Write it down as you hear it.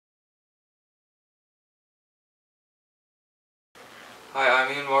Hi,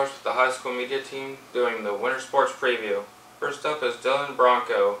 I'm Ian Morris with the high school media team doing the winter sports preview. First up is Dylan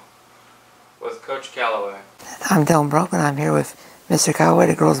Bronco with Coach Calloway. I'm Dylan Bronco and I'm here with Mr. Calloway,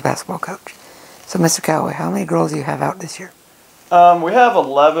 the girls basketball coach. So Mr. Calloway, how many girls do you have out this year? We have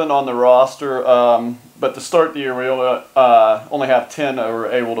 11 on the roster, but to start the year we only have 10 that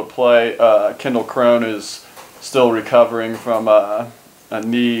were able to play. Kendall Crone is still recovering from a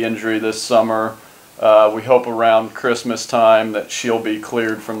knee injury this summer. We hope around Christmas time that she'll be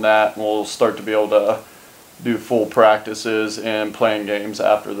cleared from that and we'll start to be able to do full practices and playing games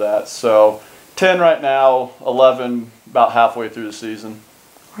after that. So 10 right now, 11 about halfway through the season.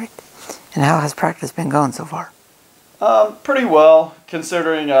 Right. And how has practice been going so far? Pretty well,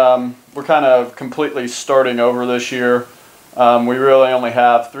 considering we're kind of completely starting over this year. We really only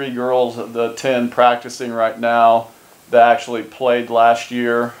have 3 girls of the 10 practicing right now that actually played last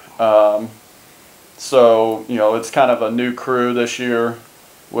year. So, it's kind of a new crew this year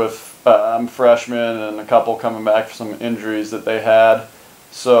with freshmen and a couple coming back from some injuries that they had.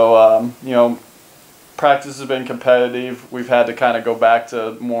 So, practice has been competitive. We've had to kind of go back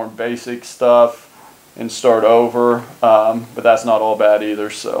to more basic stuff and start over, but that's not all bad either.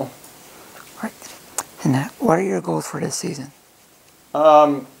 So, right. And what are your goals for this season?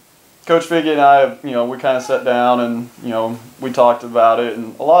 Coach Figgy and I, we kind of sat down and we talked about it,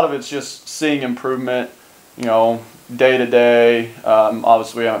 and a lot of it's just seeing improvement, day to day.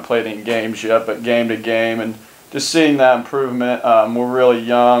 Obviously, we haven't played any games yet, but game to game, and just seeing that improvement. We're really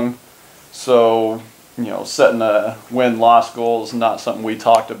young, so setting the win-loss goal is not something we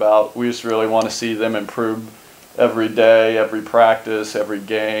talked about. We just really want to see them improve every day, every practice, every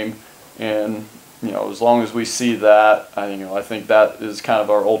game, and as long as we see that, I think that is kind of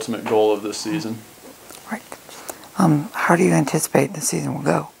our ultimate goal of this season. Right. How do you anticipate the season will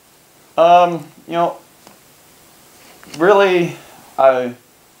go? Really, I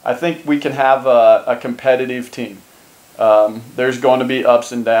think we can have a competitive team. There's going to be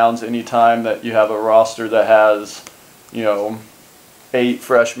ups and downs anytime that you have a roster that has, 8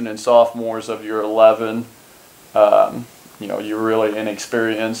 freshmen and sophomores of your 11. You're really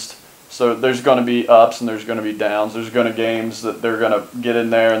inexperienced. So there's going to be ups and there's going to be downs. There's going to be games that they're going to get in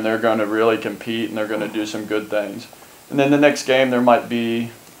there and they're going to really compete and they're going to do some good things. And then the next game there might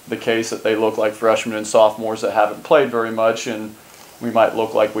be the case that they look like freshmen and sophomores that haven't played very much and we might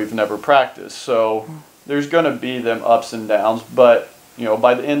look like we've never practiced. So there's going to be them ups and downs. But,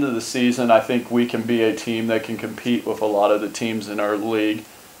 by the end of the season, I think we can be a team that can compete with a lot of the teams in our league.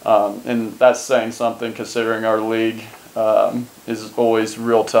 And that's saying something considering our league is always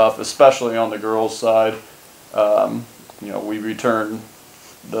real tough, especially on the girls' side. We return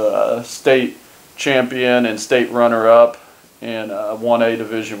the state champion and state runner-up in 1A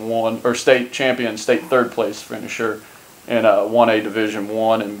Division 1, or state champion, state third place finisher in 1A Division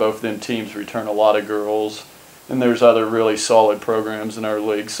 1, and both them teams return a lot of girls. And there's other really solid programs in our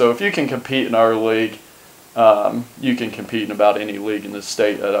league. So if you can compete in our league, you can compete in about any league in the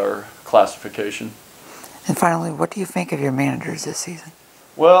state at our classification. And finally, what do you think of your managers this season?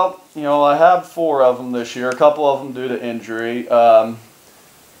 Well, I have 4 of them this year, a couple of them due to injury. And,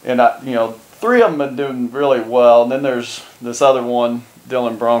 3 of them have been doing really well. And then there's this other one,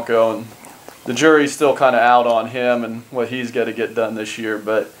 Dylan Bronco, and the jury's still kind of out on him and what he's got to get done this year.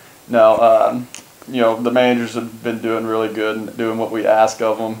 But, no, the managers have been doing really good and doing what we ask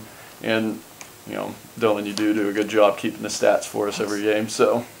of them. And, Dylan, you do a good job keeping the stats for us every game.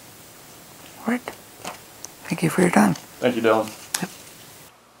 So, Right. Thank you for your time. Thank you, Dylan. Yep.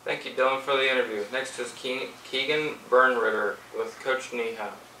 Thank you, Dylan, for the interview. Next is Keegan Burnritter with Coach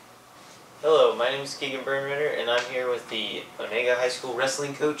Niehaus. Hello, my name is Keegan Burnritter, and I'm here with the Onega High School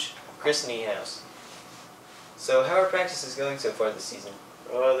wrestling coach, Chris Niehaus. So, how are practices going so far this season?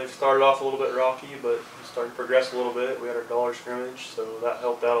 They've started off a little bit rocky, but we started to progress a little bit. We had our dollar scrimmage, so that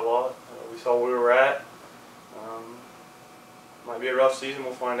helped out a lot. We saw where we were at. Might be a rough season.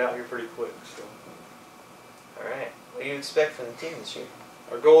 We'll find out here pretty quick. So. All right. What do you expect from the team this year?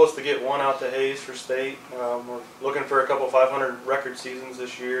 Our goal is to get 1 out to Hayes for state. We're looking for a couple 500 record seasons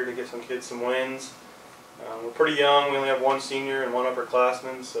this year to get some kids some wins. We're pretty young. We only have 1 senior and 1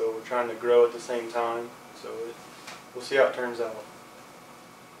 upperclassman, so we're trying to grow at the same time. So we'll see how it turns out.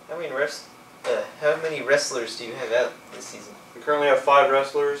 How many wrestlers do you have out this season? We currently have 5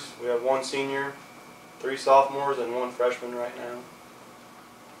 wrestlers. We have 1 senior, 3 sophomores, and 1 freshman right now.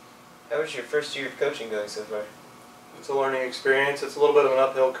 How is your first year of coaching going so far? It's a learning experience. It's a little bit of an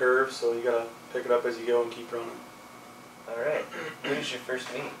uphill curve, so you gotta pick it up as you go and keep running. All right. When is your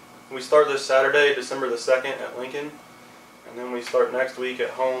first meet? We start this Saturday, December the 2nd at Lincoln, and then we start next week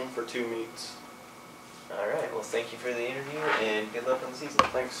at home for 2 meets. Alright, well thank you for the interview and good luck on the season.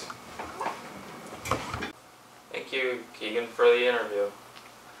 Thanks. Thank you, Keegan, for the interview.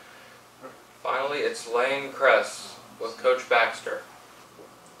 Finally, it's Lane Kress with Coach Baxter.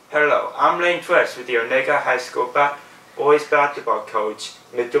 Hello, I'm Lane Kress with the Onega High School boys basketball coach,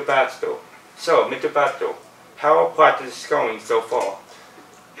 Mr. Baxter. So, Mr. Baxter, how are practices going so far?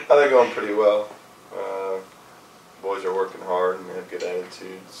 They're going pretty well. Boys are working hard and they have good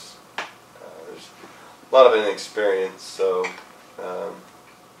attitudes. There's a lot of inexperience, so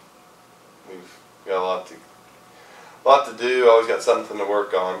we've got a lot to do. Always got something to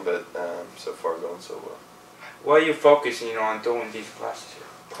work on, but so far going so well. What are you focusing on during these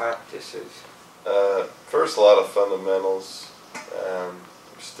practices? First, a lot of fundamentals. We're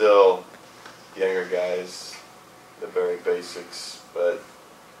still younger guys, the very basics, but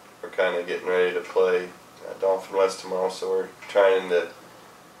we're kind of getting ready to play Dolphin West tomorrow, so we're trying to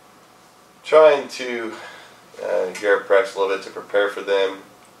gear up practice a little bit to prepare for them,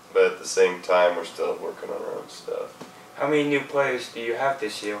 but at the same time we're still working on our own stuff. How many new players do you have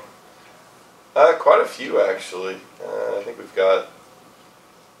this year? Quite a few actually. I think we've got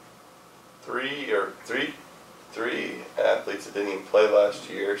three athletes that didn't even play last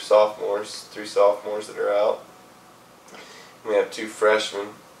year, three sophomores that are out. We have 2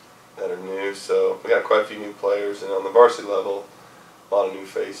 freshmen that are new, so we got quite a few new players, and on the varsity level, a lot of new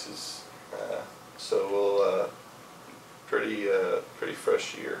faces. So we'll pretty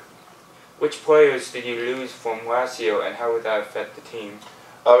fresh year. Which players did you lose from last year and how would that affect the team?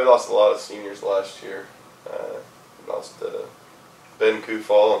 We lost a lot of seniors last year. We lost Ben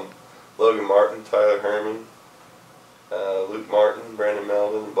Kufall and Logan Martin, Tyler Herman, Luke Martin, Brandon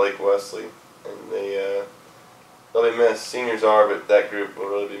Melvin, and Blake Wesley, and they'll be missed. Seniors are, but that group will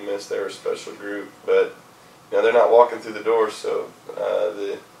really be missed. They're a special group, but they're not walking through the door. So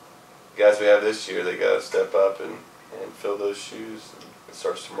the guys we have this year, they got to step up and fill those shoes. It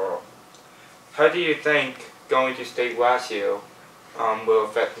starts tomorrow. How do you think going to state last year will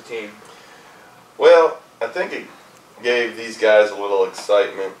affect the team? Well, I think it gave these guys a little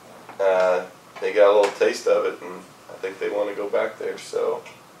excitement. They got a little taste of it, and I think they want to go back there. So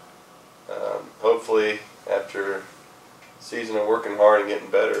hopefully after a season of working hard and getting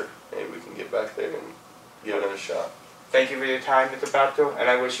better, maybe we can get back there and give it a shot. Thank you for your time, Mr. Baxter, and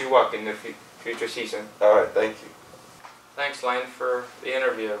I wish you luck in the future season. All right, thank you. Thanks, Lane, for the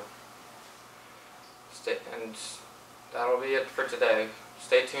interview. And that'll be it for today.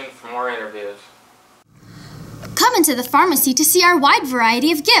 Stay tuned for more interviews. Come into the pharmacy to see our wide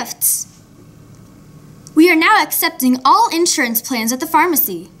variety of gifts. We are now accepting all insurance plans at the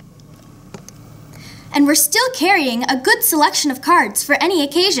pharmacy. And we're still carrying a good selection of cards for any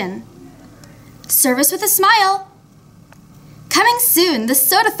occasion. Service with a smile. Coming soon, the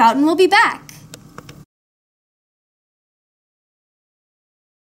soda fountain will be back.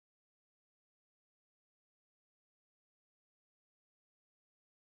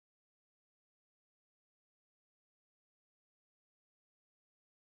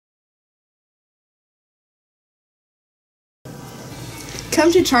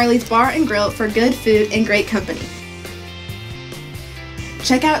 Come to Charlie's Bar and Grill for good food and great company.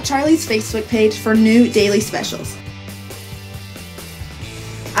 Check out Charlie's Facebook page for new daily specials.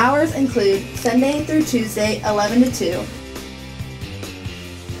 Hours include Sunday through Tuesday, 11 to 2,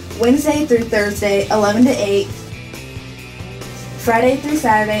 Wednesday through Thursday, 11 to 8, Friday through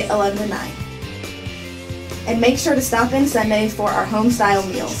Saturday, 11 to 9. And make sure to stop in Sunday for our home-style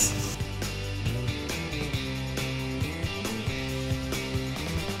meals.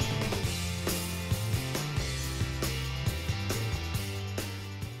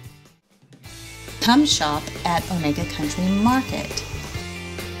 Come shop at Onega Country Market.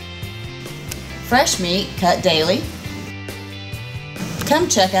 Fresh meat cut daily. Come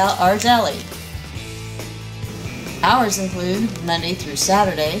check out our deli. Hours include Monday through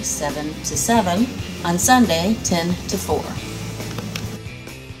Saturday, 7 to 7, on Sunday, 10 to 4.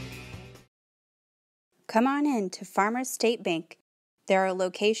 Come on in to Farmers State Bank. There are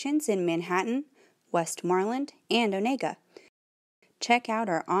locations in Manhattan, Westmoreland, and Onega. Check out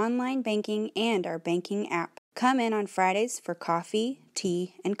our online banking and our banking app. Come in on Fridays for coffee,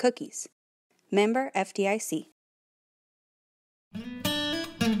 tea, and cookies. Member FDIC.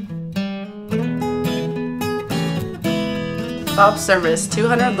 Bob Service,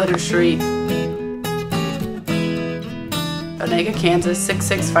 200 Litter Street, Onega, Kansas,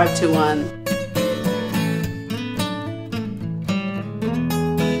 66521.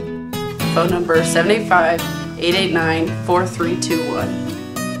 Phone number 785-889-4321.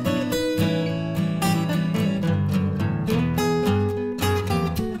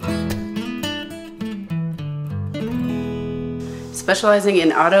 specializing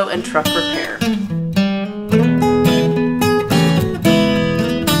in auto and truck repair.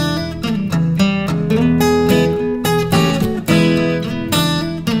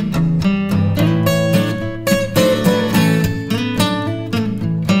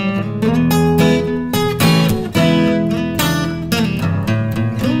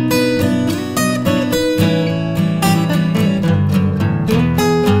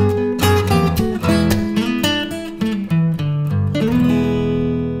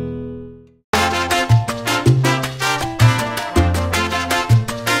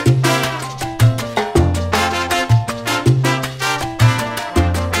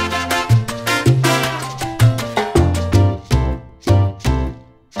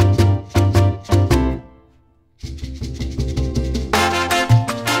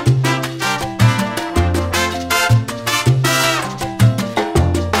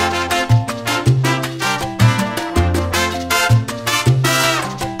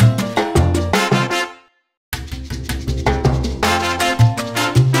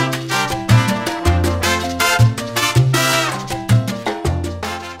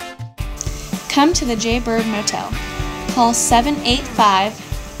 Come to the J Bird Motel. Call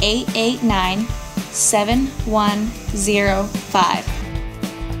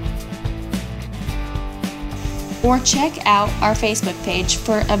 785-889-7105. Or check out our Facebook page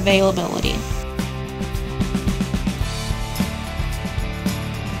for availability.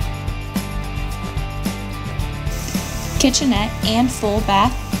 Kitchenette and full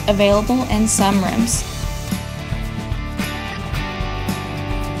bath available in some rooms.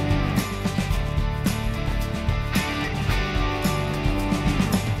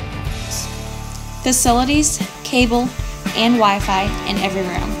 Facilities, cable, and Wi-Fi in every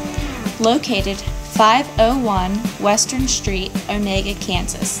room. Located 501 Western Street, Onega,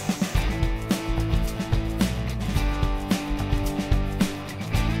 Kansas.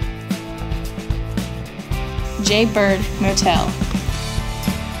 J Bird Motel.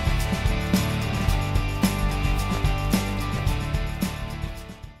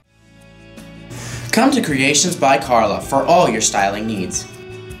 Come to Creations by Carla for all your styling needs.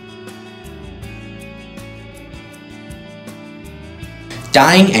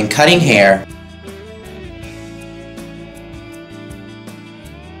 Dyeing and cutting hair,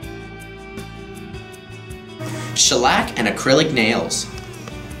 shellac and acrylic nails,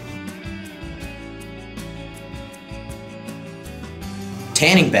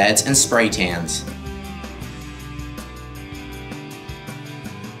 tanning beds and spray tans,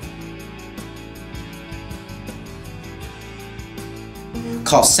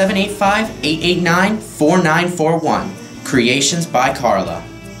 call 785-889-4941. Creations by Carla.